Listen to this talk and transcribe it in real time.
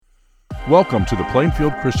Welcome to the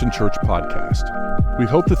Plainfield Christian Church podcast. We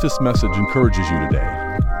hope that this message encourages you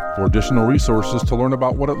today. For additional resources to learn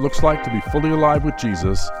about what it looks like to be fully alive with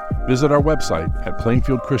Jesus, visit our website at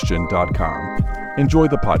plainfieldchristian.com. Enjoy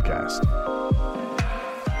the podcast.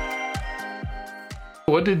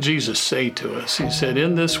 What did Jesus say to us? He said,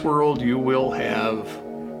 in this world you will have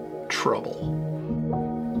trouble.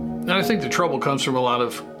 And I think the trouble comes from a lot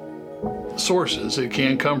of sources. It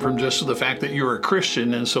can come from just the fact that you're a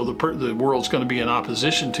Christian, and so the world's going to be in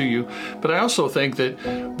opposition to you. But I also think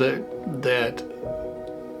that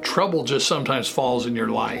trouble just sometimes falls in your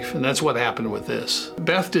life, and that's what happened with this.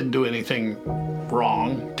 Beth didn't do anything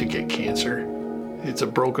wrong to get cancer. It's a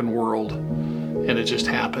broken world, and it just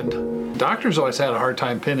happened. Doctors always had a hard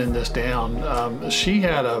time pinning this down. She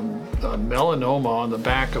had a melanoma on the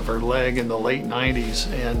back of her leg in the late 90s,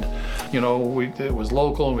 and it was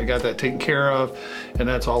local, and we got that taken care of, and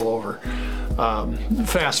that's all over.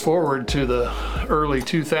 Fast forward to the early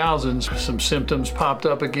 2000s, some symptoms popped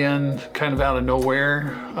up again, kind of out of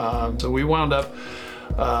nowhere. So we wound up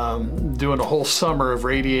doing a whole summer of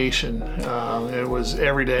radiation. It was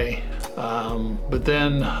every day. But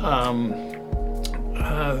then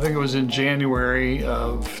I think it was in January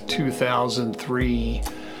of 2003,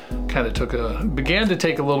 began to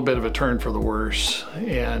take a little bit of a turn for the worse.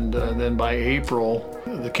 And then by April,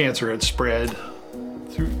 the cancer had spread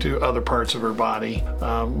through to other parts of her body.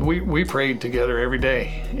 We prayed together every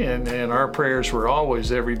day, and our prayers were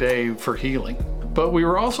always every day for healing. But we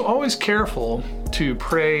were also always careful to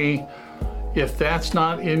pray, if that's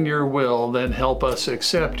not in your will, then help us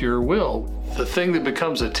accept your will. The thing that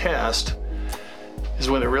becomes a test is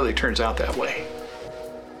when it really turns out that way,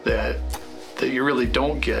 that you really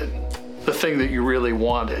don't get the thing that you really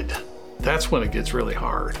wanted. That's when it gets really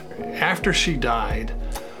hard. After she died,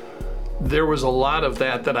 there was a lot of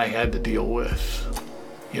that I had to deal with,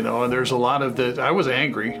 and there's a lot of that. I was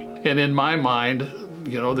angry, and in my mind,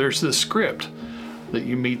 there's this script that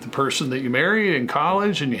you meet the person that you marry in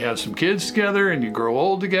college, and you have some kids together, and you grow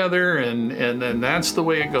old together, and then that's the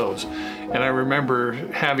way it goes. And I remember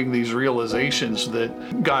having these realizations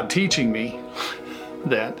that God teaching me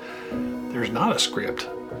that there's not a script.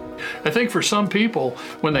 I think for some people,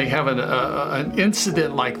 when they have an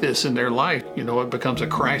incident like this in their life, it becomes a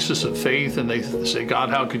crisis of faith, and they say, God,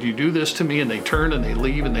 how could you do this to me? And they turn and they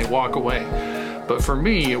leave and they walk away. But for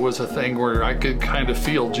me, it was a thing where I could kind of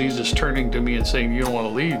feel Jesus turning to me and saying, you don't want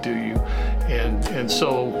to leave, do you? And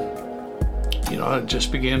so, it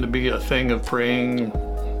just began to be a thing of praying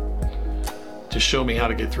to show me how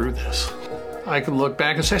to get through this. I can look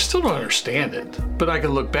back and say, I still don't understand it, but I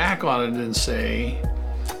can look back on it and say,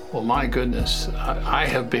 well, my goodness, I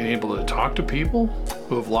have been able to talk to people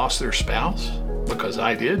who have lost their spouse because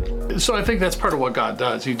I did. So I think that's part of what God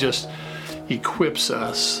does. He just equips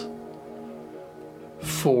us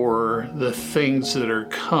for the things that are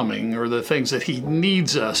coming, or the things that He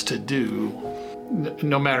needs us to do,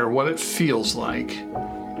 no matter what it feels like,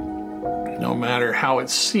 no matter how it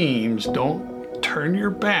seems. Don't turn your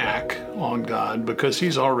back on God, because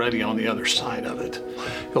He's already on the other side of it.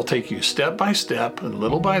 He'll take you step by step and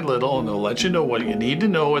little by little, and He'll let you know what you need to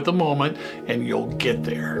know at the moment, and you'll get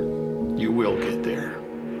there. You will get there.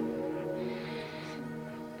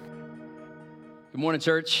 Good morning,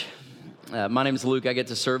 church. My name is Luke. I get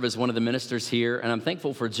to serve as one of the ministers here, and I'm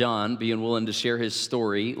thankful for John being willing to share his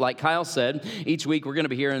story. Like Kyle said, each week we're going to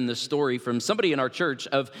be hearing the story from somebody in our church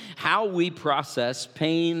of how we process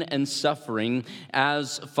pain and suffering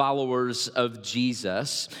as followers of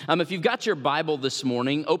Jesus. If you've got your Bible this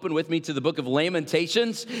morning, open with me to the book of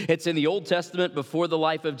Lamentations. It's in the Old Testament before the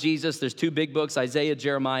life of Jesus. There's two big books, Isaiah,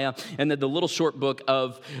 Jeremiah, and then the little short book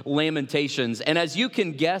of Lamentations. And as you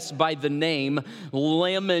can guess by the name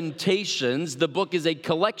Lamentations, the book is a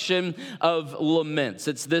collection of laments.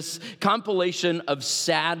 It's this compilation of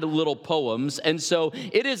sad little poems. And so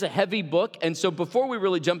it is a heavy book. And so before we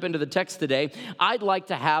really jump into the text today, I'd like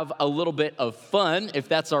to have a little bit of fun, if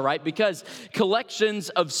that's all right, because collections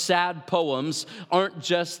of sad poems aren't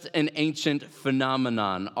just an ancient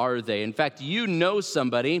phenomenon, are they? In fact, you know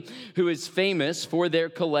somebody who is famous for their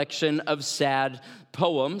collection of sad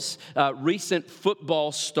poems. Recent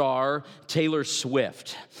football star Taylor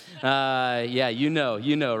Swift. Yeah, you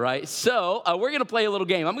know, right? So we're going to play a little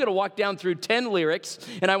game. I'm going to walk down through 10 lyrics,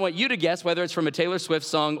 and I want you to guess whether it's from a Taylor Swift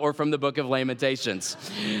song or from the book of Lamentations.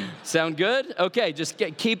 Sound good? Okay, just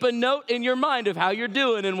keep a note in your mind of how you're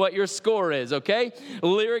doing and what your score is, okay?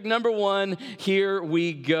 Lyric number 1, here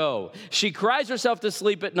we go. She cries herself to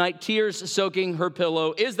sleep at night, tears soaking her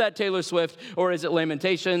pillow. Is that Taylor Swift or is it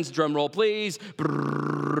Lamentations? Drum roll, please. Brrr.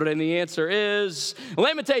 And the answer is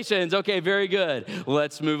Lamentations. Okay, very good.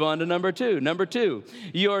 Let's move on to number two. Number two,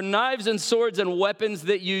 your knives and swords and weapons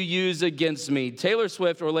that you use against me. Taylor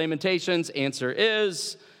Swift or Lamentations? Answer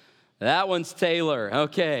is, that one's Taylor.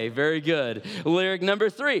 Okay, very good. Lyric number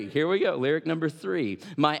three. Here we go. Lyric number three.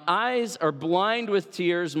 My eyes are blind with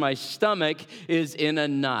tears. My stomach is in a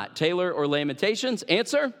knot. Taylor or Lamentations?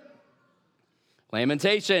 Answer?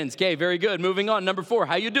 Lamentations. Okay, very good. Moving on. Number four.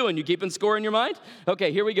 How you doing? You keeping score in your mind?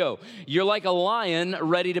 Okay, here we go. You're like a lion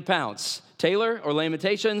ready to pounce. Taylor or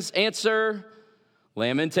Lamentations? Answer?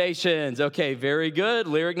 Lamentations. Okay, very good.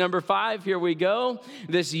 Lyric number five. Here we go.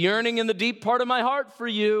 This yearning in the deep part of my heart for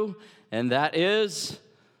you. And that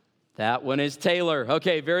one is Taylor.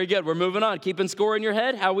 Okay, very good. We're moving on. Keeping score in your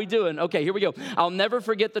head? How we doing? Okay, here we go. I'll never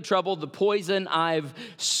forget the trouble, the poison I've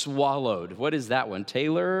swallowed. What is that one?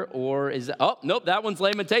 Taylor or is that? Oh, nope, that one's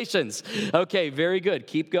Lamentations. Okay, very good.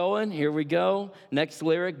 Keep going. Here we go. Next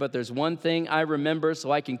lyric, but there's one thing I remember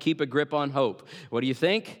so I can keep a grip on hope. What do you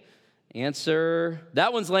think? Answer.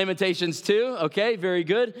 That one's Lamentations too. Okay, very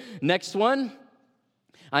good. Next one.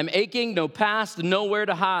 I'm aching, no past, nowhere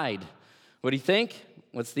to hide. What do you think?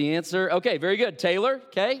 What's the answer? Okay, very good. Taylor,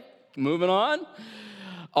 okay, moving on.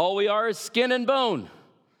 All we are is skin and bone.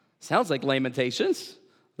 Sounds like Lamentations,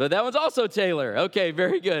 but that one's also Taylor. Okay,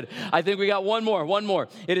 very good. I think we got one more.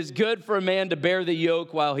 It is good for a man to bear the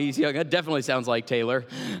yoke while he's young. That definitely sounds like Taylor.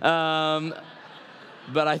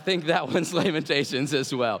 But I think that one's Lamentations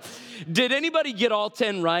as well. Did anybody get all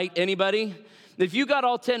 10 right? Anybody? If you got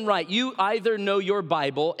all 10 right, you either know your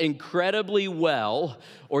Bible incredibly well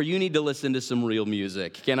or you need to listen to some real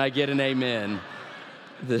music. Can I get an amen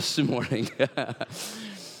this morning?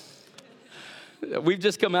 We've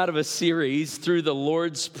just come out of a series through the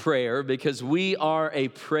Lord's Prayer because we are a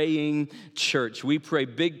praying church. We pray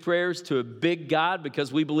big prayers to a big God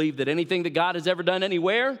because we believe that anything that God has ever done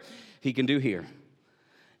anywhere, He can do here.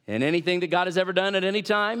 And anything that God has ever done at any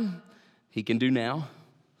time, He can do now.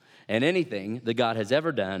 And anything that God has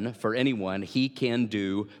ever done for anyone, He can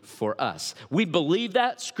do for us. We believe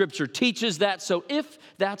that. Scripture teaches that. So if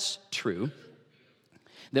that's true,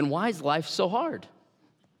 then why is life so hard?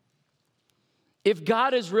 If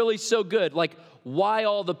God is really so good, like why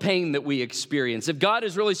all the pain that we experience? If God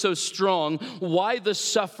is really so strong, why the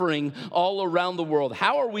suffering all around the world?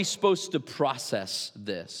 How are we supposed to process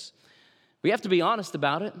this? We have to be honest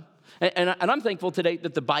about it. And I'm thankful today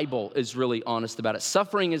that the Bible is really honest about it.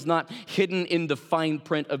 Suffering is not hidden in the fine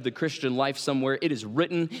print of the Christian life somewhere. It is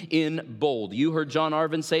written in bold. You heard John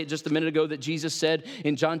Arvin say it just a minute ago that Jesus said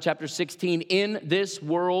in John chapter 16, in this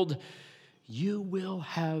world, you will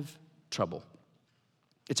have trouble.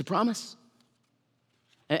 It's a promise.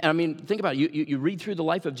 And I mean, think about it. You read through the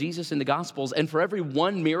life of Jesus in the Gospels, and for every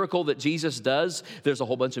one miracle that Jesus does, there's a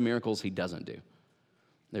whole bunch of miracles He doesn't do.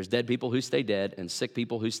 There's dead people who stay dead, and sick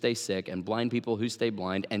people who stay sick, and blind people who stay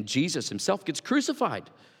blind, and Jesus Himself gets crucified.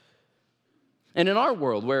 And in our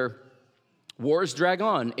world where wars drag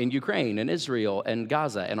on in Ukraine and Israel and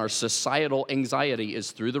Gaza, and our societal anxiety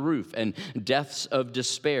is through the roof, and deaths of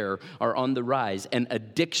despair are on the rise, and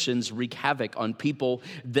addictions wreak havoc on people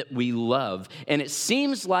that we love, and it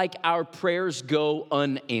seems like our prayers go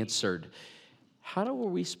unanswered. How are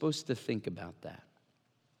we supposed to think about that?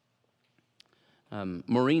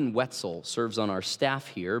 Maureen Wetzel serves on our staff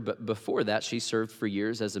here, but before that, she served for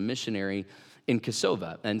years as a missionary in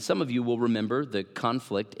Kosovo. And some of you will remember the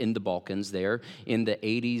conflict in the Balkans there in the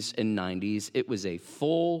 80s and 90s. It was a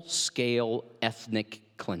full-scale ethnic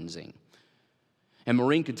cleansing. And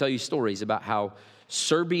Maureen could tell you stories about how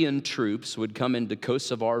Serbian troops would come into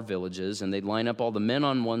Kosovar villages, and they'd line up all the men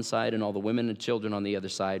on one side and all the women and children on the other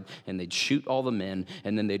side, and they'd shoot all the men,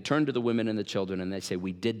 and then they'd turn to the women and the children, and they'd say,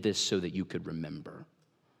 we did this so that you could remember.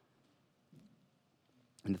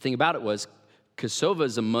 And the thing about it was, Kosovo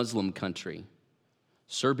is a Muslim country.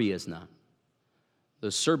 Serbia is not.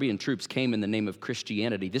 Those Serbian troops came in the name of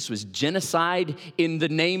Christianity. This was genocide in the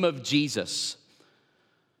name of Jesus.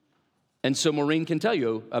 And so Maureen can tell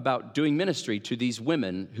you about doing ministry to these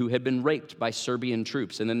women who had been raped by Serbian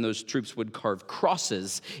troops. And then those troops would carve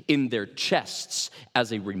crosses in their chests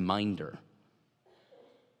as a reminder.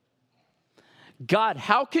 God,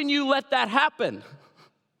 how can you let that happen?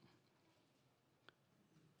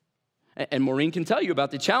 And Maureen can tell you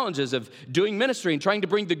about the challenges of doing ministry and trying to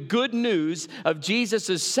bring the good news of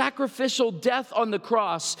Jesus' sacrificial death on the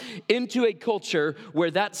cross into a culture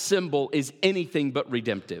where that symbol is anything but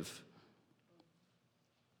redemptive.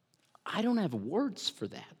 I don't have words for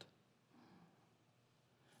that.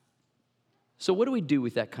 So what do we do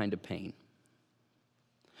with that kind of pain?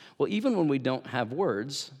 Well, even when we don't have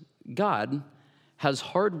words, God has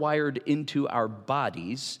hardwired into our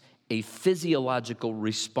bodies a physiological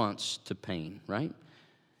response to pain, right?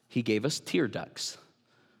 He gave us tear ducts.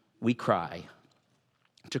 We cry.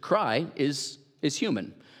 To cry is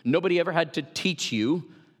human. Nobody ever had to teach you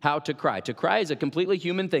how to cry. To cry is a completely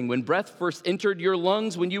human thing. When breath first entered your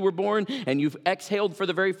lungs when you were born and you've exhaled for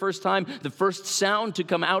the very first time, the first sound to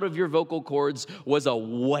come out of your vocal cords was a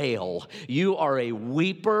wail. You are a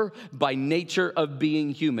weeper by nature of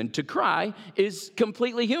being human. To cry is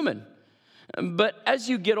completely human. But as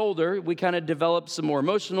you get older, we kind of develop some more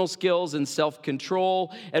emotional skills and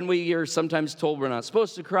self-control, and we are sometimes told we're not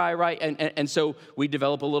supposed to cry, right? And so we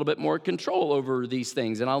develop a little bit more control over these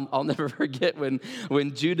things. And I'll never forget when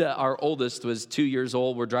Judah, our oldest, was 2 years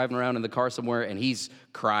old. We're driving around in the car somewhere, and he's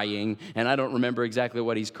crying, and I don't remember exactly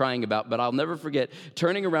what he's crying about, but I'll never forget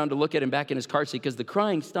turning around to look at him back in his car seat because the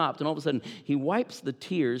crying stopped, and all of a sudden he wipes the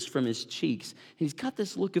tears from his cheeks, and he's got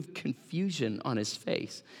this look of confusion on his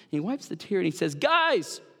face. And he wipes the tear and he says,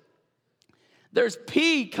 "Guys, there's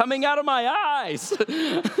pee coming out of my eyes."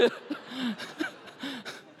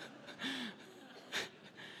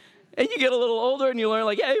 And you get a little older and you learn,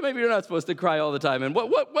 like, hey, maybe you're not supposed to cry all the time. And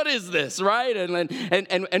what is this, right?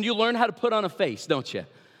 And you learn how to put on a face, don't you?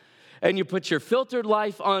 And you put your filtered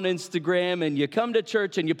life on Instagram and you come to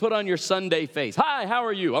church and you put on your Sunday face. Hi, how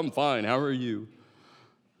are you? I'm fine. How are you?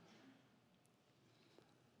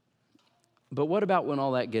 But what about when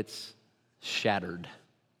all that gets shattered?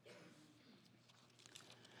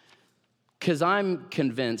 Because I'm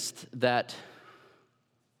convinced that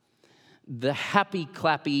the happy,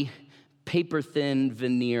 clappy, paper-thin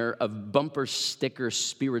veneer of bumper sticker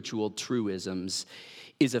spiritual truisms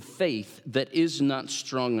is a faith that is not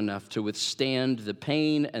strong enough to withstand the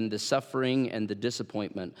pain and the suffering and the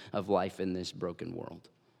disappointment of life in this broken world.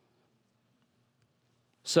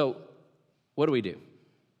 So, what do we do?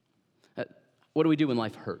 What do we do when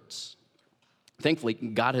life hurts? Thankfully,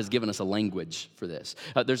 God has given us a language for this.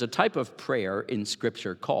 There's a type of prayer in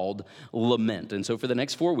Scripture called lament. And so for the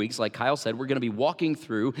next 4 weeks, like Kyle said, we're going to be walking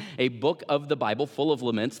through a book of the Bible full of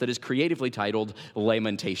laments that is creatively titled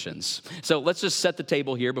Lamentations. So let's just set the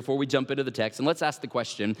table here before we jump into the text, and let's ask the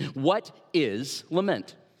question, what is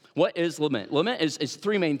lament? What is lament? Lament is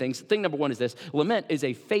three main things. Thing number one is this. Lament is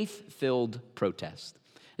a faith-filled protest.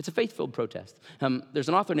 It's a faith-filled protest. There's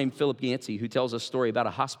an author named Philip Yancey who tells a story about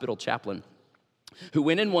a hospital chaplain who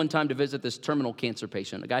went in one time to visit this terminal cancer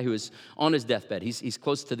patient, a guy who is on his deathbed. He's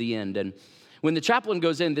close to the end. And when the chaplain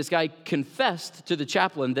goes in, this guy confessed to the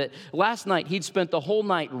chaplain that last night he'd spent the whole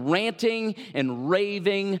night ranting and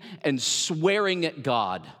raving and swearing at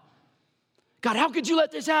God. God, how could you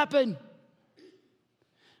let this happen?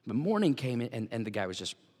 The morning came in, and the guy was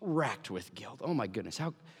just racked with guilt. Oh, my goodness,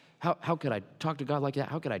 how could I talk to God like that?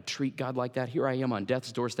 How could I treat God like that? Here I am on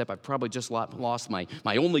death's doorstep. I've probably just lost my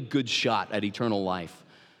only good shot at eternal life.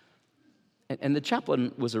 And the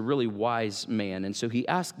chaplain was a really wise man, and so he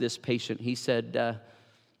asked this patient, he said,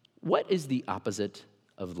 what is the opposite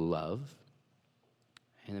of love?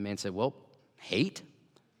 And the man said, well, hate.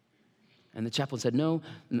 And the chaplain said, no,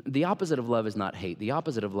 the opposite of love is not hate. The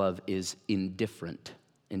opposite of love is indifference.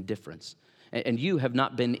 And you have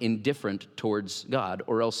not been indifferent towards God,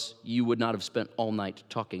 or else you would not have spent all night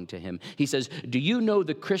talking to him. He says, do you know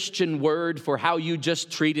the Christian word for how you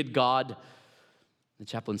just treated God? The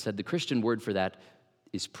chaplain said, the Christian word for that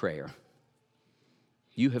is prayer.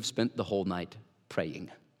 You have spent the whole night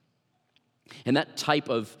praying. And that type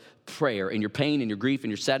of prayer in your pain and your grief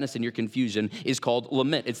and your sadness and your confusion is called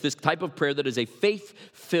lament. It's this type of prayer that is a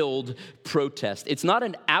faith-filled protest. It's not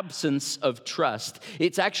an absence of trust.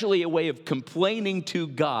 It's actually a way of complaining to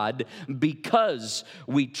God because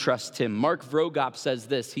we trust him. Mark Vroegop says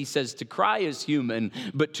this. He says, to cry is human,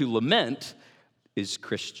 but to lament is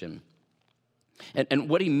Christian. And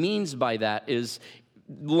what he means by that is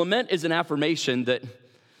lament is an affirmation that,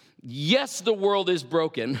 yes, the world is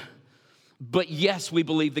broken, but yes, we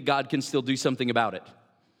believe that God can still do something about it.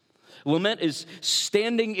 Lament is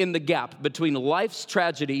standing in the gap between life's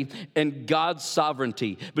tragedy and God's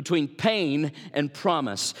sovereignty, between pain and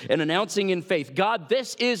promise, and announcing in faith, God,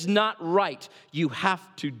 this is not right. You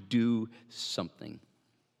have to do something.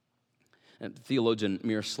 And theologian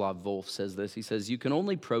Miroslav Volf says this. He says, you can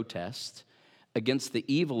only protest against the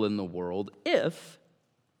evil in the world if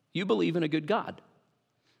you believe in a good God.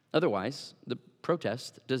 Otherwise, the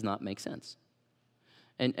protest does not make sense.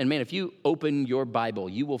 And man, if you open your Bible,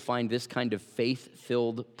 you will find this kind of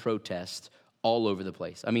faith-filled protest all over the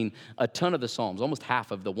place. I mean, a ton of the Psalms, almost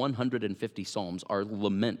half of the 150 Psalms are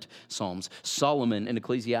lament Psalms. Solomon in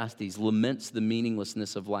Ecclesiastes laments the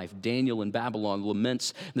meaninglessness of life. Daniel in Babylon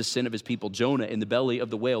laments the sin of his people. Jonah in the belly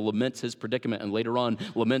of the whale laments his predicament and later on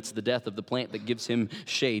laments the death of the plant that gives him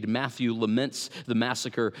shade. Matthew laments the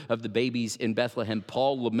massacre of the babies in Bethlehem.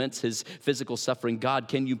 Paul laments his physical suffering. God,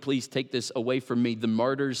 can you please take this away from me? The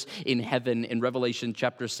martyrs in heaven in Revelation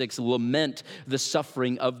chapter 6 lament the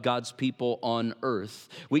suffering of God's people on earth.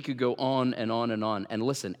 We could go on and on and on. And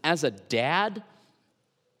listen, as a dad,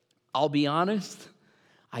 I'll be honest,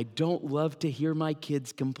 I don't love to hear my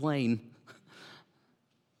kids complain.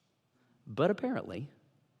 But apparently,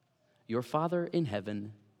 your Father in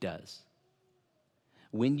heaven does.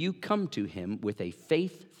 When you come to him with a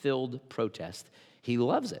faith-filled protest, he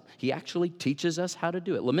loves it. He actually teaches us how to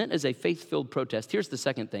do it. Lament is a faith-filled protest. Here's the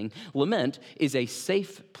second thing. Lament is a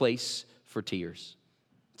safe place for tears.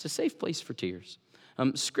 It's a safe place for tears.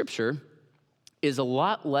 Scripture is a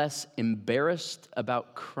lot less embarrassed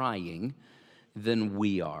about crying than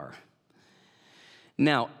we are.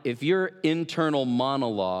 Now, if your internal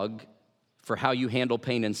monologue for how you handle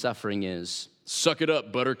pain and suffering is, suck it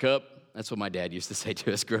up, buttercup. That's what my dad used to say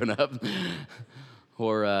to us growing up.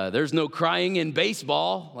 Or there's no crying in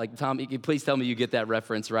baseball. Like, Tom, please tell me you get that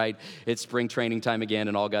reference, right? It's spring training time again,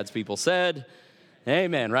 and all God's people said,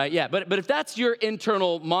 amen, right? Yeah, but if that's your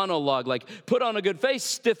internal monologue, like put on a good face,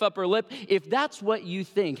 stiff upper lip, if that's what you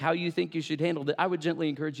think, how you think you should handle it, I would gently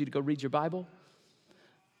encourage you to go read your Bible.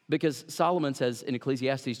 Because Solomon says in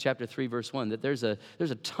Ecclesiastes chapter 3, verse 1, that there's a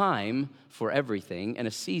time for everything and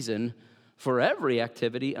a season for every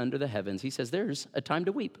activity under the heavens. He says there's a time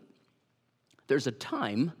to weep. There's a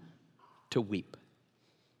time to weep.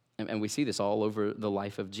 And we see this all over the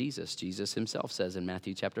life of Jesus. Jesus himself says in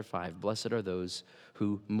Matthew chapter 5, blessed are those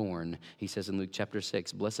who mourn. He says in Luke chapter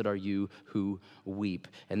 6, blessed are you who weep.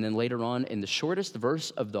 And then later on, in the shortest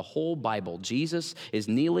verse of the whole Bible, Jesus is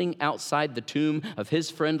kneeling outside the tomb of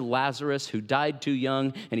his friend Lazarus, who died too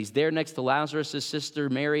young, and he's there next to Lazarus' sister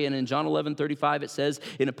Mary. And in John 11:35, it says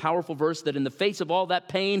in a powerful verse that in the face of all that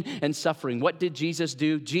pain and suffering, what did Jesus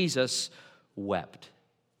do? Jesus wept.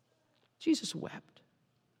 Jesus wept.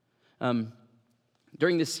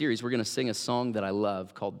 During this series, we're going to sing a song that I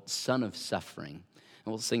love called Son of Suffering.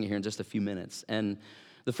 And we'll sing it here in just a few minutes. And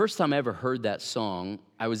the first time I ever heard that song,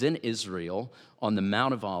 I was in Israel on the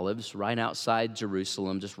Mount of Olives, right outside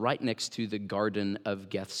Jerusalem, just right next to the Garden of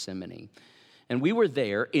Gethsemane. And we were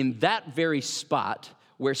there in that very spot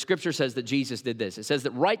where Scripture says that Jesus did this. It says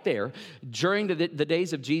that right there, during the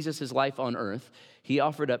days of Jesus' life on earth, he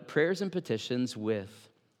offered up prayers and petitions with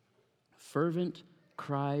fervent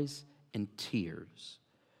cries and tears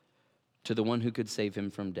to the one who could save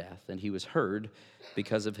him from death. And he was heard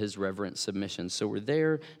because of his reverent submission. So we're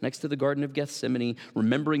there next to the Garden of Gethsemane,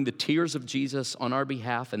 remembering the tears of Jesus on our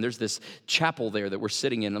behalf. And there's this chapel there that we're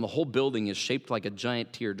sitting in, and the whole building is shaped like a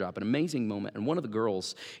giant teardrop, an amazing moment. And one of the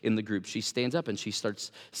girls in the group, she stands up and she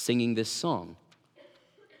starts singing this song.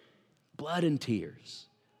 Blood and tears,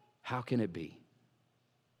 how can it be?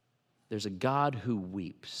 There's a God who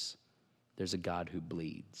weeps. There's a God who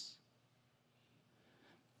bleeds.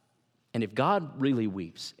 And if God really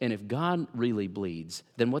weeps, and if God really bleeds,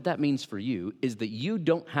 then what that means for you is that you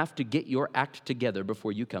don't have to get your act together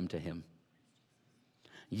before you come to him.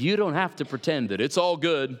 You don't have to pretend that it's all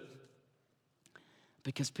good.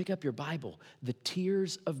 Because pick up your Bible. The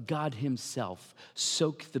tears of God himself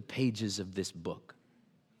soak the pages of this book.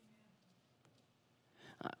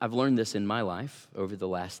 I've learned this in my life over the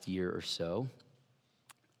last year or so.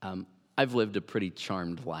 I've lived a pretty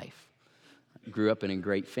charmed life. Grew up in a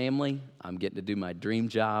great family. I'm getting to do my dream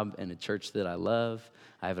job in a church that I love.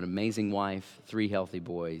 I have an amazing wife, 3 healthy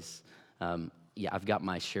boys. I've got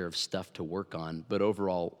my share of stuff to work on, but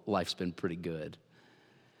overall, life's been pretty good.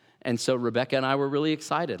 And so Rebecca and I were really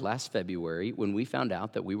excited last February when we found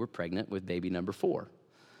out that we were pregnant with baby number 4.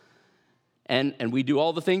 And we do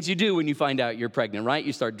all the things you do when you find out you're pregnant, right?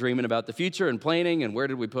 You start dreaming about the future and planning, and where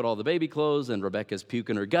did we put all the baby clothes, and Rebecca's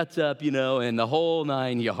puking her guts up, and the whole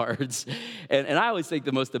 9 yards. And I always think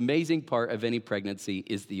the most amazing part of any pregnancy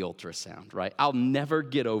is the ultrasound, right? I'll never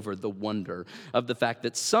get over the wonder of the fact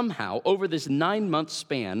that somehow, over this 9-month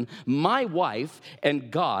span, my wife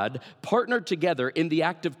and God partnered together in the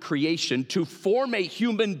act of creation to form a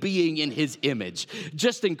human being in his image.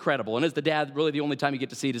 Just incredible. And as the dad, really the only time you get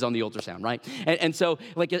to see it is on the ultrasound, right? And so,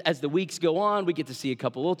 like, as the weeks go on, we get to see a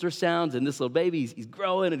couple ultrasounds, and this little baby, he's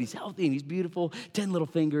growing, and he's healthy, and he's beautiful. 10 little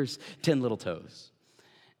fingers, 10 little toes.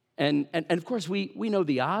 And of course, we know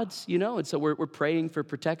the odds, and so we're praying for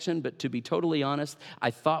protection, but to be totally honest, I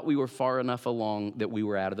thought we were far enough along that we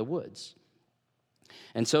were out of the woods.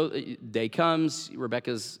 And so day comes,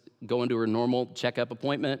 Rebecca's going to her normal checkup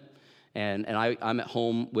appointment, and I'm at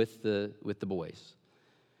home with the boys.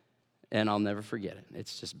 And I'll never forget it.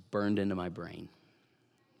 It's just burned into my brain.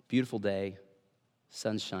 Beautiful day,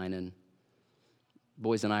 sun's shining.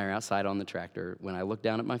 Boys and I are outside on the tractor when I look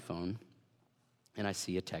down at my phone and I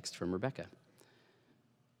see a text from Rebecca.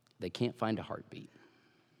 They can't find a heartbeat.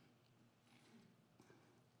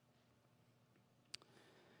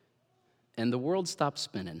 And the world stopped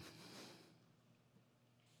spinning.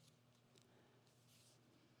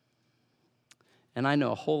 And I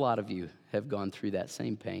know a whole lot of you have gone through that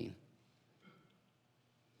same pain.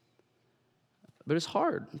 But it's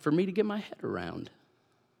hard for me to get my head around.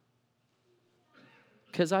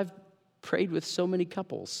 Because I've prayed with so many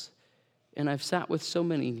couples, and I've sat with so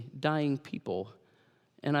many dying people,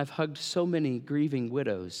 and I've hugged so many grieving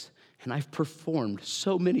widows, and I've performed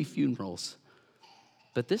so many funerals.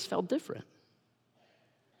 But this felt different.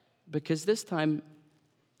 Because this time,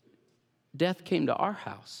 death came to our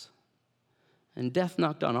house, and death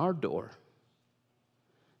knocked on our door,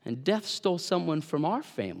 and death stole someone from our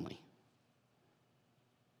family.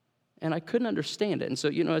 And I couldn't understand it. And so,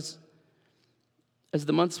 as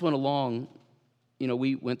the months went along,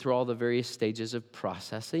 we went through all the various stages of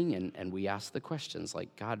processing, and we asked the questions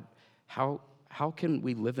like, God, how can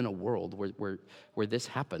we live in a world where this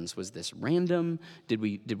happens? Was this random? Did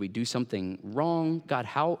we do something wrong? God,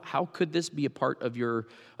 how could this be a part of your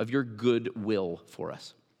good will for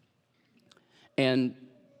us? And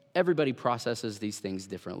everybody processes these things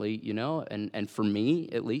differently, and for me,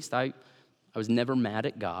 at least, I was never mad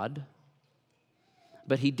at God,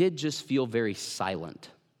 but he did just feel very silent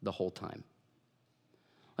the whole time.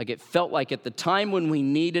 Like it felt like at the time when we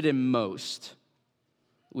needed him most,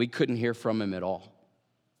 we couldn't hear from him at all.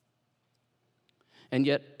 And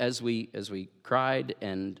yet, as we cried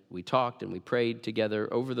and we talked and we prayed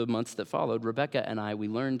together over the months that followed, Rebecca and we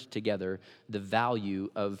learned together the value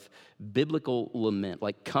of biblical lament,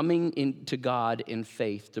 like coming into God in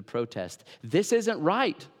faith to protest. This isn't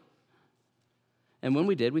right. And when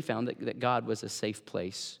we did, we found that God was a safe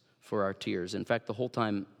place for our tears. In fact, the whole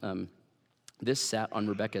time, this sat on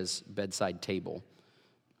Rebecca's bedside table.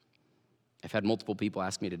 I've had multiple people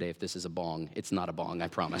ask me today if this is a bong. It's not a bong, I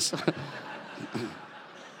promise.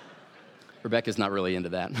 Rebecca's not really into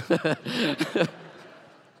that.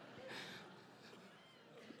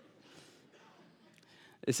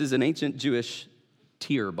 This is an ancient Jewish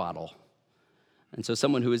tear bottle. And so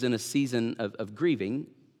someone who is in a season of grieving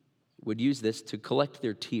would use this to collect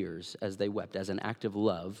their tears as they wept, as an act of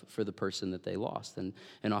love for the person that they lost, and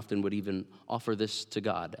often would even offer this to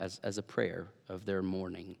God as a prayer of their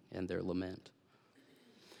mourning and their lament.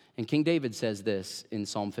 And King David says this in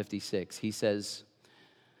Psalm 56. He says,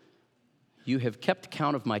 "You have kept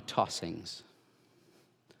count of my tossings.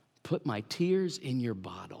 Put my tears in your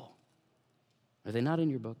bottle." Are they not in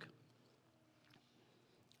your book?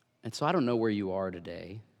 And so I don't know where you are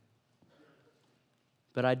today,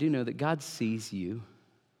 but I do know that God sees you,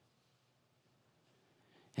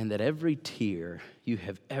 and that every tear you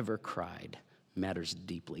have ever cried matters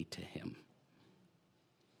deeply to him.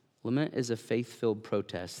 Lament is a faith-filled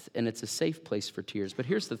protest, and it's a safe place for tears. But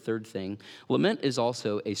here's the third thing. Lament is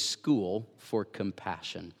also a school for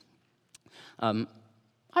compassion.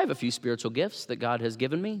 I have a few spiritual gifts that God has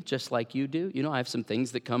given me, just like you do. I have some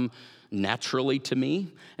things that come naturally to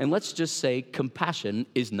me. And let's just say compassion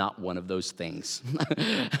is not one of those things.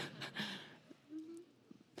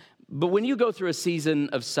 But when you go through a season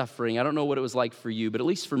of suffering, I don't know what it was like for you, but at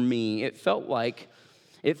least for me, it felt like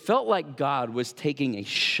God was taking a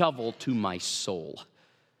shovel to my soul.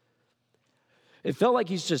 It felt like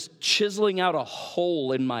he's just chiseling out a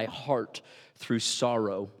hole in my heart through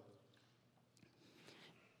sorrow.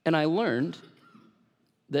 And I learned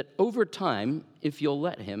that over time, if you'll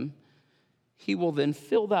let him, he will then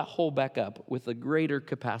fill that hole back up with a greater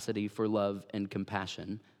capacity for love and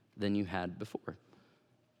compassion than you had before.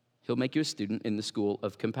 He'll make you a student in the school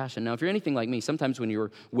of compassion. Now, if you're anything like me, sometimes when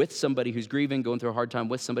you're with somebody who's grieving, going through a hard time,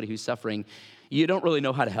 with somebody who's suffering, you don't really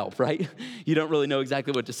know how to help, right? You don't really know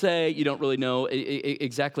exactly what to say. You don't really know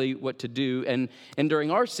exactly what to do. And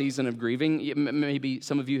during our season of grieving, maybe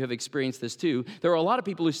some of you have experienced this too, there were a lot of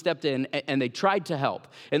people who stepped in and they tried to help.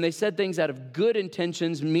 And they said things out of good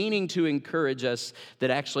intentions, meaning to encourage us,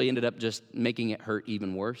 that actually ended up just making it hurt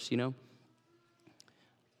even worse,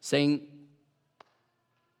 Saying,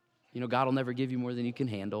 God will never give you more than you can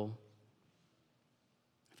handle.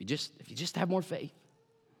 If you just have more faith.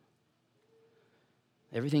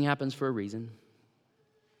 Everything happens for a reason.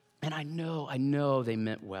 And I know they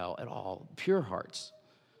meant well at all, pure hearts.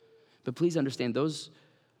 But please understand, those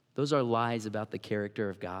Those are lies about the character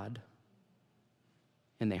of God,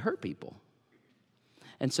 and they hurt people.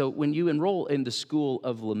 And so when you enroll in the school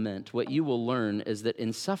of lament, what you will learn is that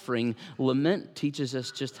in suffering, lament teaches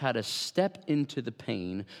us just how to step into the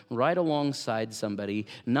pain right alongside somebody,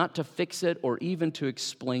 not to fix it or even to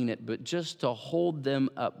explain it, but just to hold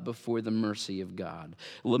them up before the mercy of God.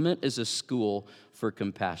 Lament is a school for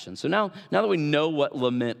compassion. So now that we know what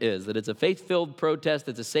lament is, that it's a faith-filled protest,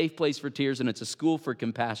 it's a safe place for tears, and it's a school for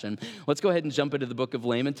compassion, let's go ahead and jump into the book of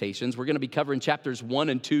Lamentations. We're going to be covering chapters 1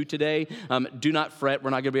 and 2 today. Do not fret,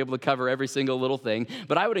 we're not going to be able to cover every single little thing,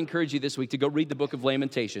 but I would encourage you this week to go read the book of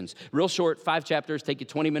Lamentations. Real short, 5 chapters, take you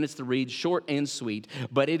 20 minutes to read, short and sweet,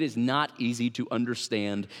 but it is not easy to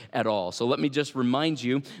understand at all. So let me just remind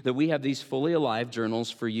you that we have these fully alive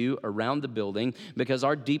journals for you around the building because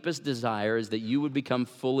our deepest desire is that you would become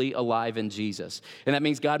fully alive in Jesus. And that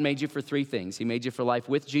means God made you for 3 things. He made you for life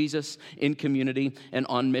with Jesus, in community, and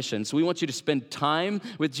on mission. So we want you to spend time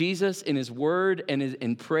with Jesus in his word and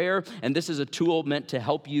in prayer, and this is a tool meant to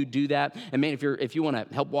help you do that. And man, if you want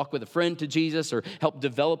to help walk with a friend to Jesus or help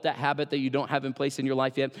develop that habit that you don't have in place in your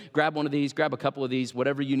life yet, grab one of these, grab a couple of these,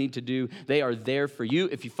 whatever you need to do. They are there for you.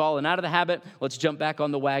 If you've fallen out of the habit, let's jump back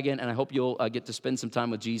on the wagon, and I hope you'll get to spend some time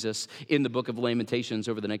with Jesus in the book of Lamentations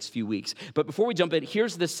over the next few weeks. But before we jump in,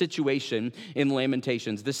 here's the situation in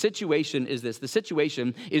Lamentations. The situation is this. The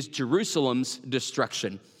situation is Jerusalem's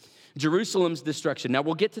destruction. Jerusalem's destruction. Now,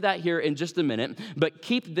 we'll get to that here in just a minute, but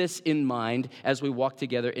keep this in mind as we walk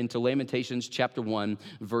together into Lamentations chapter 1,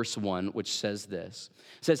 verse 1, which says this.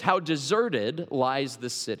 It says, "How deserted lies the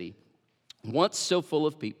city, once so full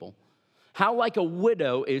of people. How like a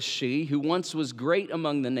widow is she who once was great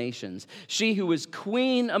among the nations. She who was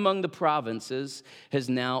queen among the provinces has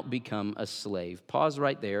now become a slave." Pause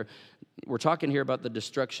right there. We're talking here about the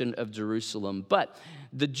destruction of Jerusalem, but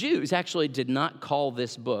the Jews actually did not call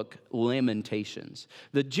this book Lamentations.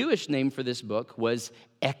 The Jewish name for this book was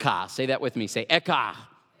Ekah. Say that with me. Say Ekah.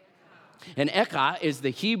 And Ekah is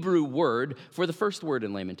the Hebrew word for the first word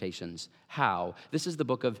in Lamentations, how. This is the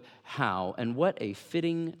book of how, and what a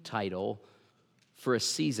fitting title for a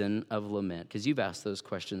season of lament. Because you've asked those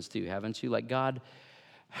questions too, haven't you? Like, God,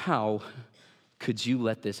 how could you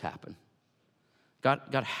let this happen?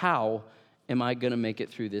 God, how am I going to make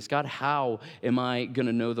it through this? God, how am I going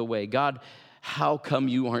to know the way? God, how come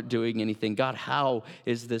you aren't doing anything? God, how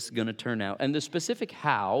is this going to turn out? And the specific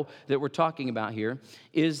how that we're talking about here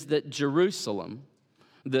is that Jerusalem,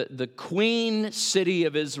 the queen city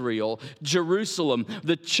of Israel, Jerusalem,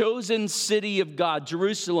 the chosen city of God,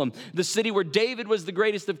 Jerusalem, the city where David was the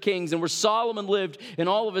greatest of kings and where Solomon lived in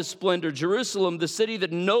all of his splendor, Jerusalem, the city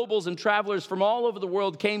that nobles and travelers from all over the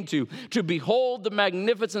world came to behold the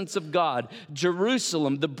magnificence of God.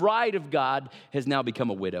 Jerusalem, the bride of God, has now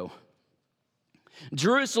become a widow.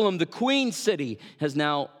 Jerusalem, the queen city, has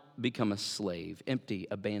now become a slave, empty,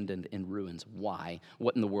 abandoned, in ruins. Why?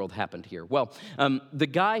 What in the world happened here? Well, the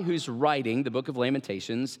guy who's writing the book of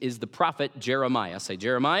Lamentations is the prophet Jeremiah. Say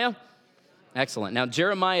Jeremiah. Excellent. Now,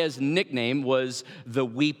 Jeremiah's nickname was the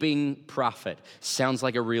weeping prophet. Sounds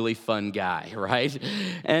like a really fun guy, right?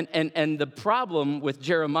 And the problem with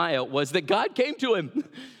Jeremiah was that God came to him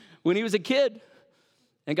when he was a kid.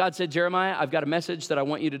 And God said, Jeremiah, I've got a message that I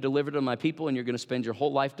want you to deliver to my people, and you're going to spend your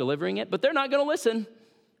whole life delivering it, but they're not going to listen.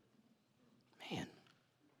 Man.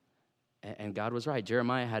 And God was right.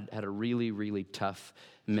 Jeremiah had a really, really tough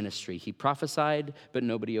ministry. He prophesied, but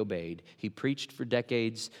nobody obeyed. He preached for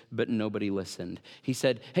decades, but nobody listened. He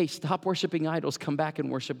said, hey, stop worshiping idols. Come back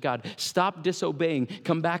and worship God. Stop disobeying.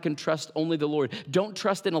 Come back and trust only the Lord. Don't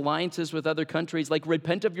trust in alliances with other countries. Like,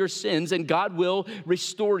 repent of your sins, and God will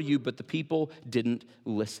restore you. But the people didn't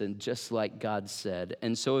listen, just like God said.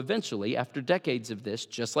 And so eventually, after decades of this,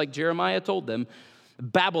 just like Jeremiah told them,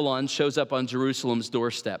 Babylon shows up on Jerusalem's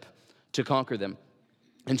doorstep to conquer them.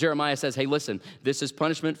 And Jeremiah says, hey, listen, this is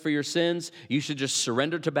punishment for your sins. You should just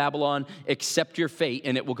surrender to Babylon, accept your fate,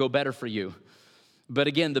 and it will go better for you. But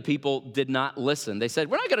again, the people did not listen. They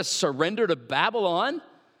said, we're not going to surrender to Babylon.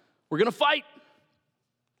 We're going to fight.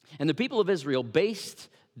 And the people of Israel based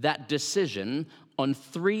that decision on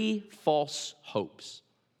 3 false hopes.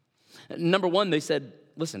 Number 1, they said,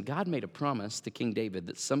 listen, God made a promise to King David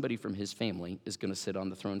that somebody from his family is going to sit on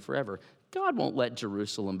the throne forever. God won't let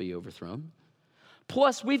Jerusalem be overthrown.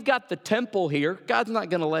 Plus, we've got the temple here. God's not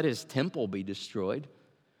going to let his temple be destroyed.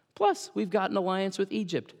 Plus, we've got an alliance with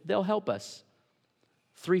Egypt. They'll help us.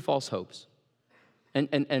 3 false hopes.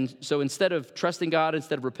 And so instead of trusting God,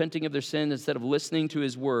 instead of repenting of their sin, instead of listening to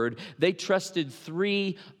his word, they trusted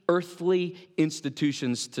 3 earthly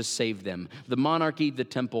institutions to save them: the monarchy, the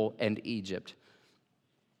temple, and Egypt.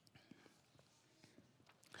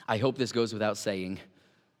 I hope this goes without saying,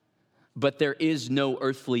 but there is no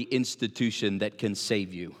earthly institution that can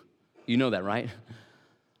save you. You know that, right?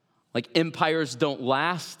 Like empires don't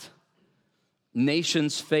last,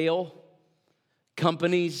 nations fail,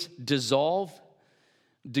 companies dissolve,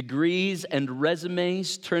 degrees and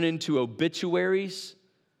resumes turn into obituaries.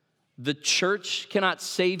 The church cannot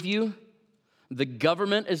save you. The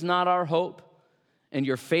government is not our hope. And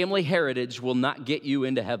your family heritage will not get you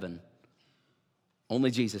into heaven. Only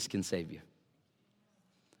Jesus can save you.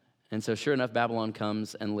 And so sure enough, Babylon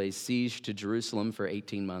comes and lays siege to Jerusalem for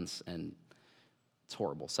 18 months, and it's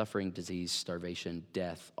horrible. Suffering, disease, starvation,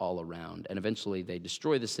 death all around. And eventually they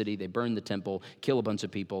destroy the city, they burn the temple, kill a bunch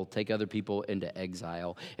of people, take other people into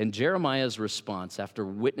exile. And Jeremiah's response after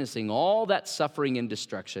witnessing all that suffering and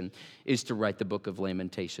destruction is to write the book of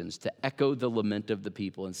Lamentations, to echo the lament of the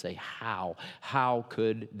people and say, how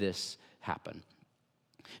could this happen?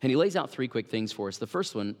 And he lays out three quick things for us. The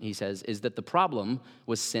first one, he says, is that the problem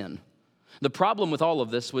was sin. The problem with all of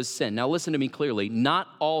this was sin. Now listen to me clearly. Not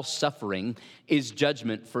all suffering is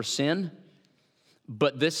judgment for sin,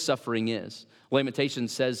 but this suffering is.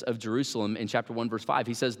 Lamentations says of Jerusalem in chapter 1, verse 5,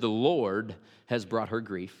 he says, the Lord has brought her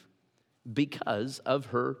grief because of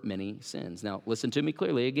her many sins. Now, listen to me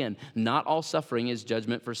clearly again. Not all suffering is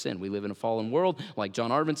judgment for sin. We live in a fallen world. Like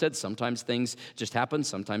John Arvin said, sometimes things just happen.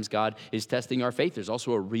 Sometimes God is testing our faith. There's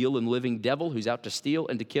also a real and living devil who's out to steal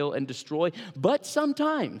and to kill and destroy. But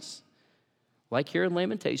sometimes, like here in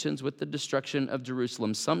Lamentations with the destruction of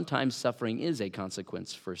Jerusalem, sometimes suffering is a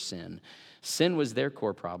consequence for sin. Sin was their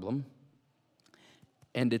core problem,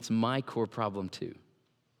 and it's my core problem too.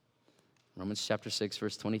 Romans chapter 6,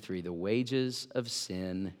 verse 23, the wages of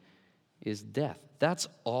sin is death. That's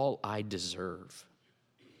all I deserve.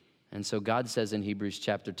 And so God says in Hebrews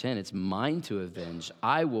chapter 10, it's mine to avenge.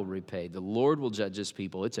 I will repay. The Lord will judge his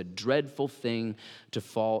people. It's a dreadful thing to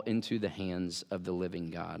fall into the hands of the living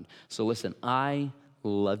God. So listen, I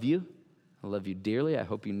love you. I love you dearly. I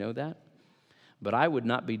hope you know that. But I would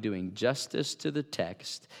not be doing justice to the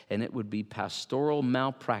text, and it would be pastoral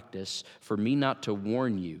malpractice for me not to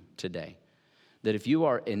warn you today that if you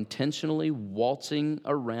are intentionally waltzing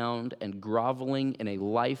around and groveling in a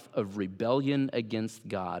life of rebellion against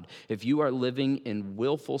God, if you are living in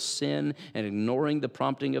willful sin and ignoring the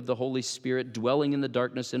prompting of the Holy Spirit, dwelling in the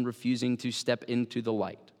darkness and refusing to step into the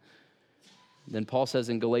light, then Paul says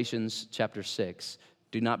in Galatians chapter 6,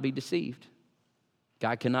 do not be deceived.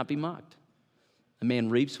 God cannot be mocked. A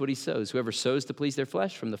man reaps what he sows. Whoever sows to please their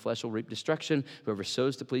flesh, from the flesh will reap destruction. Whoever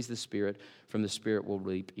sows to please the Spirit, from the Spirit will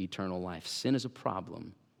reap eternal life. Sin is a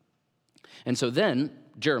problem. And so then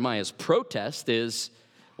Jeremiah's protest is,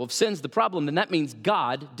 well, if sin's the problem, then that means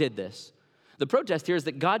God did this. The protest here is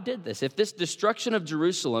that God did this. If this destruction of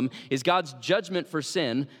Jerusalem is God's judgment for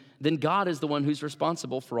sin, then God is the one who's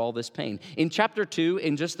responsible for all this pain. In chapter 2,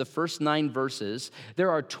 in just the first 9 verses,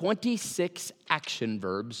 there are 26 action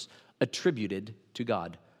verbs attributed to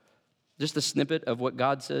God. Just a snippet of what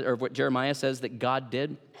God says, or what Jeremiah says that God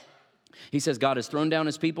did. He says God has thrown down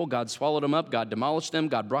his people, God swallowed them up, God demolished them,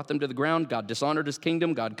 God brought them to the ground, God dishonored his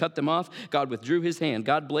kingdom, God cut them off, God withdrew his hand,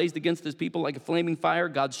 God blazed against his people like a flaming fire,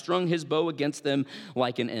 God strung his bow against them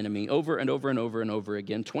like an enemy. Over and over and over and over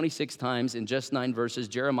again, 26 times in just 9 verses,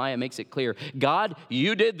 Jeremiah makes it clear, God,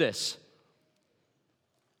 you did this.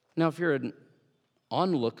 Now, if you're an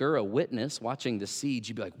onlooker, a witness watching the siege,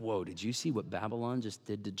 you'd be like, whoa, did you see what Babylon just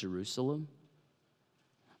did to Jerusalem?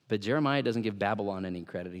 But Jeremiah doesn't give Babylon any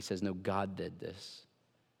credit. He says, no, God did this.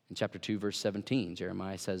 In chapter 2, verse 17,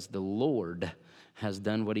 Jeremiah says, the Lord has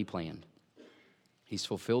done what he planned. He's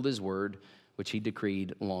fulfilled his word, which he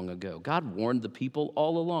decreed long ago. God warned the people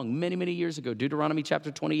all along, many, many years ago. Deuteronomy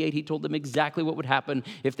chapter 28, he told them exactly what would happen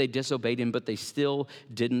if they disobeyed him, but they still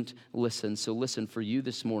didn't listen. So listen, for you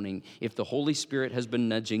this morning, if the Holy Spirit has been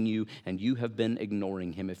nudging you and you have been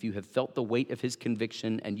ignoring him, if you have felt the weight of his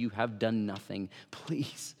conviction and you have done nothing,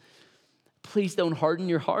 please don't harden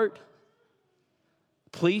your heart.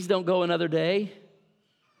 Please don't go another day.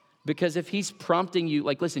 Because if he's prompting you,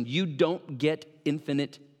 like, listen, you don't get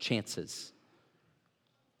infinite chances.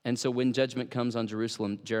 And so when judgment comes on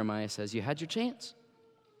Jerusalem, Jeremiah says, you had your chance.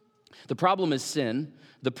 The problem is sin.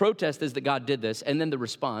 The protest is that God did this. And then the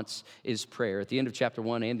response is prayer. At the end of chapter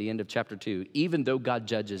 1 and the end of chapter 2, even though God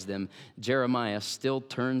judges them, Jeremiah still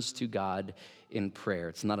turns to God in prayer.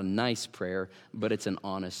 It's not a nice prayer, but it's an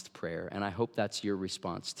honest prayer. And I hope that's your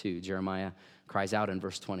response too. Jeremiah cries out in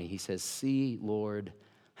verse 20. He says, see, Lord,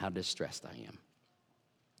 how distressed I am.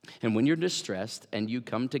 And when you're distressed and you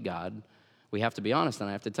come to God, we have to be honest, and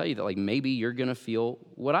I have to tell you that, like, maybe you're going to feel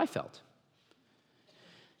what I felt.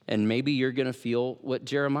 And maybe you're going to feel what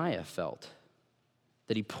Jeremiah felt.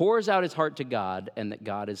 that he pours out his heart to God and that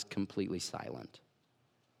God is completely silent.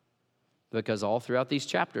 Because all throughout these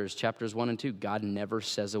chapters, chapters 1 and 2, God never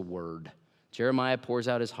says a word. Jeremiah pours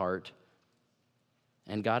out his heart,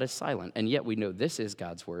 and God is silent. And yet we know this is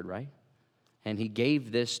God's word, right? And he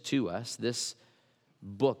gave this to us, this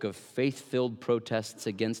book of faith-filled protests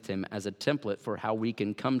against him, as a template for how we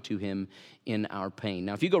can come to him in our pain.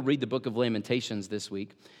 Now, if you go read the book of Lamentations this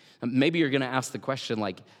week, maybe you're going to ask the question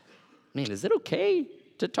like, man, is it okay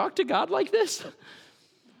to talk to God like this?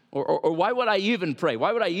 Or why would I even pray?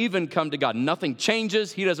 Why would I even come to God? Nothing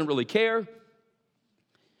changes. He doesn't really care.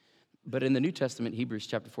 But in the New Testament, Hebrews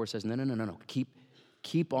chapter 4 says, no.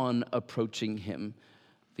 Keep on approaching him.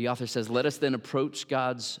 The author says, let us then approach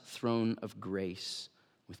God's throne of grace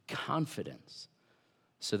with confidence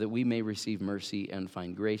so that we may receive mercy and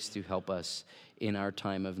find grace to help us in our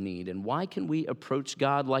time of need. And why can we approach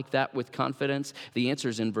God like that with confidence? The answer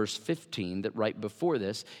is in verse 15, that right before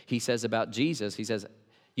this, he says about Jesus, he says,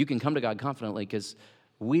 you can come to God confidently because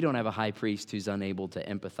we don't have a high priest who's unable to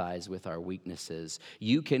empathize with our weaknesses.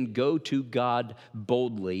 You can go to God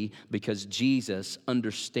boldly because Jesus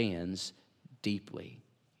understands deeply.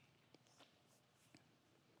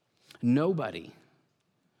 Nobody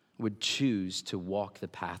would choose to walk the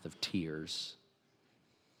path of tears.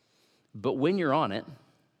 But when you're on it,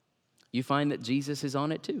 you find that Jesus is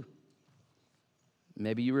on it too.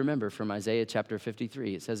 Maybe you remember from Isaiah chapter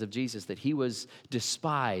 53, it says of Jesus that he was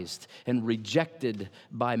despised and rejected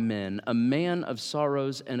by men, a man of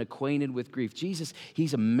sorrows and acquainted with grief. Jesus,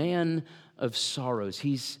 he's a man of sorrows.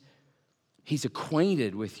 He's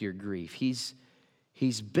acquainted with your grief.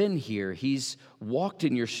 He's been here. He's walked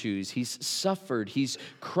in your shoes. He's suffered. He's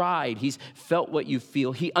cried. He's felt what you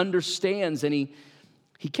feel. He understands and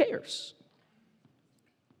he cares.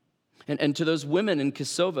 And to those women in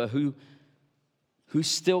Kosovo who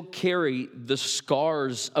still carry the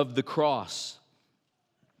scars of the cross,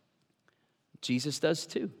 Jesus does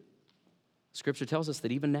too. Scripture tells us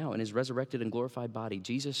that even now in his resurrected and glorified body,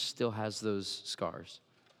 Jesus still has those scars.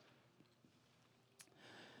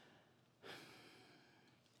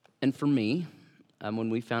 And for me, when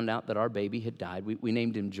we found out that our baby had died, we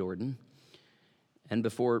named him Jordan. And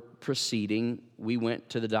before proceeding, we went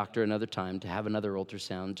to the doctor another time to have another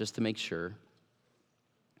ultrasound just to make sure.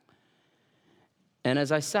 And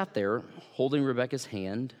as I sat there holding Rebecca's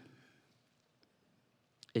hand,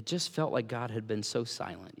 it just felt like God had been so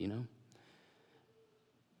silent, you know?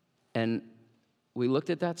 And we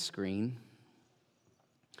looked at that screen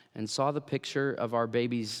and saw the picture of our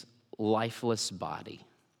baby's lifeless body,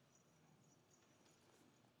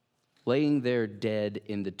 laying there dead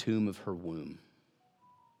in the tomb of her womb.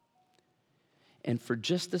 And for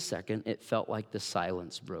just a second, it felt like the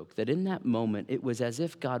silence broke. That in that moment, it was as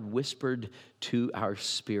if God whispered to our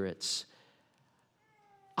spirits,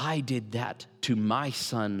 I did that to my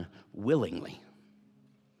son willingly,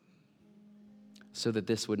 so that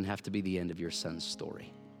this wouldn't have to be the end of your son's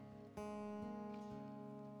story.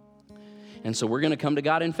 And so we're going to come to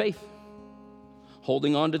God in faith,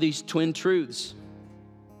 holding on to these twin truths.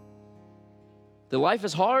 That life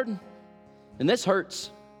is hard, and this hurts.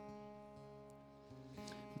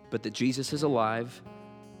 But that Jesus is alive,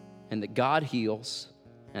 and that God heals,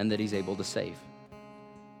 and that he's able to save.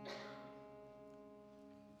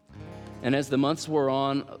 And as the months wore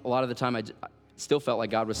on, a lot of the time I still felt like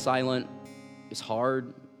God was silent. It was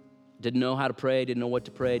hard. Didn't know how to pray, didn't know what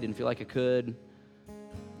to pray, didn't feel like I could.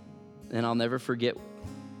 And I'll never forget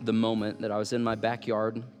the moment that I was in my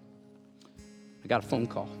backyard. I got a phone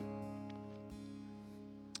call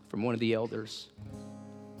from one of the elders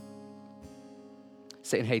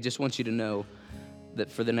saying, hey, just want you to know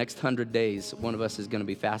that for the next 100 days, one of us is going to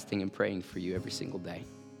be fasting and praying for you every single day.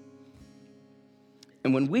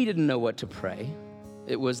 And when we didn't know what to pray,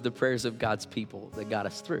 it was the prayers of God's people that got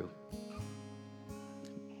us through.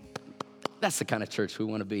 That's the kind of church we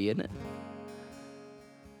want to be, isn't it?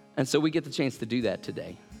 And so we get the chance to do that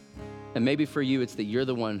today. And maybe for you, it's that you're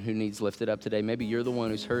the one who needs lifted up today. Maybe you're the one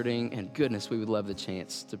who's hurting, and goodness, we would love the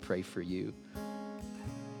chance to pray for you.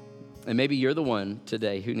 And maybe you're the one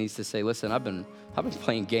today who needs to say, listen, I've been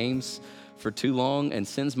playing games for too long, and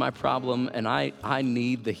sin's my problem, and I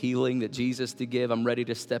need the healing that Jesus to give. I'm ready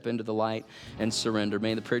to step into the light and surrender.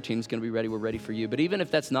 Man, the prayer team's going to be ready. We're ready for you. But even if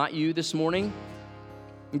that's not you this morning,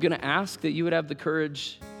 I'm going to ask that you would have the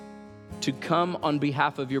courage to come on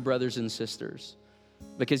behalf of your brothers and sisters,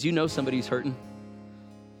 because you know somebody who's hurting.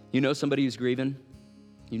 You know somebody who's grieving.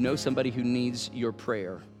 You know somebody who needs your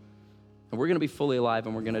prayer. And we're going to be fully alive,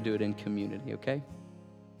 and we're going to do it in community, okay?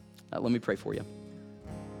 Let me pray for you.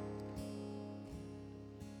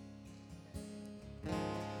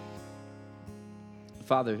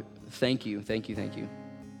 Father, thank you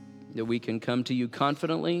that we can come to you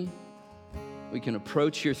confidently. We can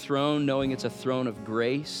approach your throne knowing it's a throne of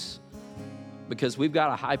grace because we've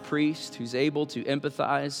got a high priest who's able to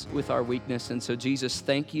empathize with our weakness. And so, Jesus,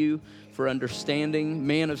 thank you for understanding,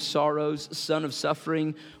 man of sorrows, son of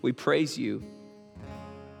suffering. We praise you.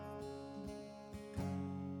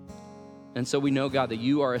 And so we know, God, that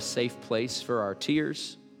you are a safe place for our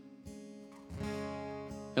tears.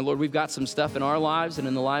 And Lord, we've got some stuff in our lives and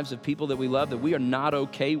in the lives of people that we love that we are not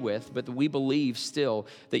okay with, but that we believe still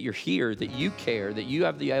that you're here, that you care, that you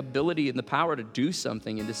have the ability and the power to do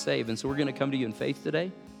something and to save. And so we're going to come to you in faith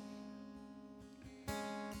today.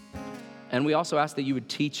 And we also ask that you would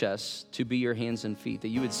teach us to be your hands and feet, that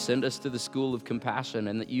you would send us to the school of compassion,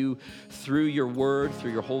 and that you, through your word,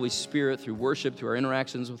 through your Holy Spirit, through worship, through our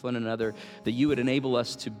interactions with one another, that you would enable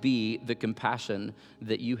us to be the compassion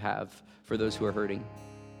that you have for those who are hurting.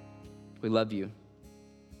 We love you.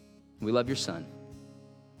 We love your Son.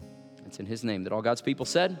 It's in his name that all God's people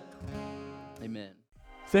said, amen.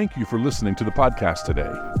 Thank you for listening to the podcast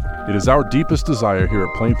today. It is our deepest desire here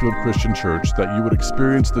at Plainfield Christian Church that you would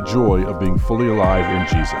experience the joy of being fully alive in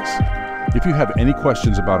Jesus. If you have any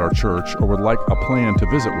questions about our church or would like a plan to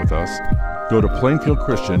visit with us, go to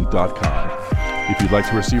plainfieldchristian.com. If you'd like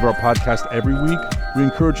to receive our podcast every week, we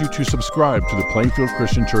encourage you to subscribe to the Plainfield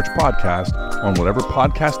Christian Church podcast on whatever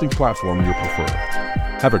podcasting platform you prefer.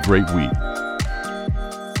 Have a great week.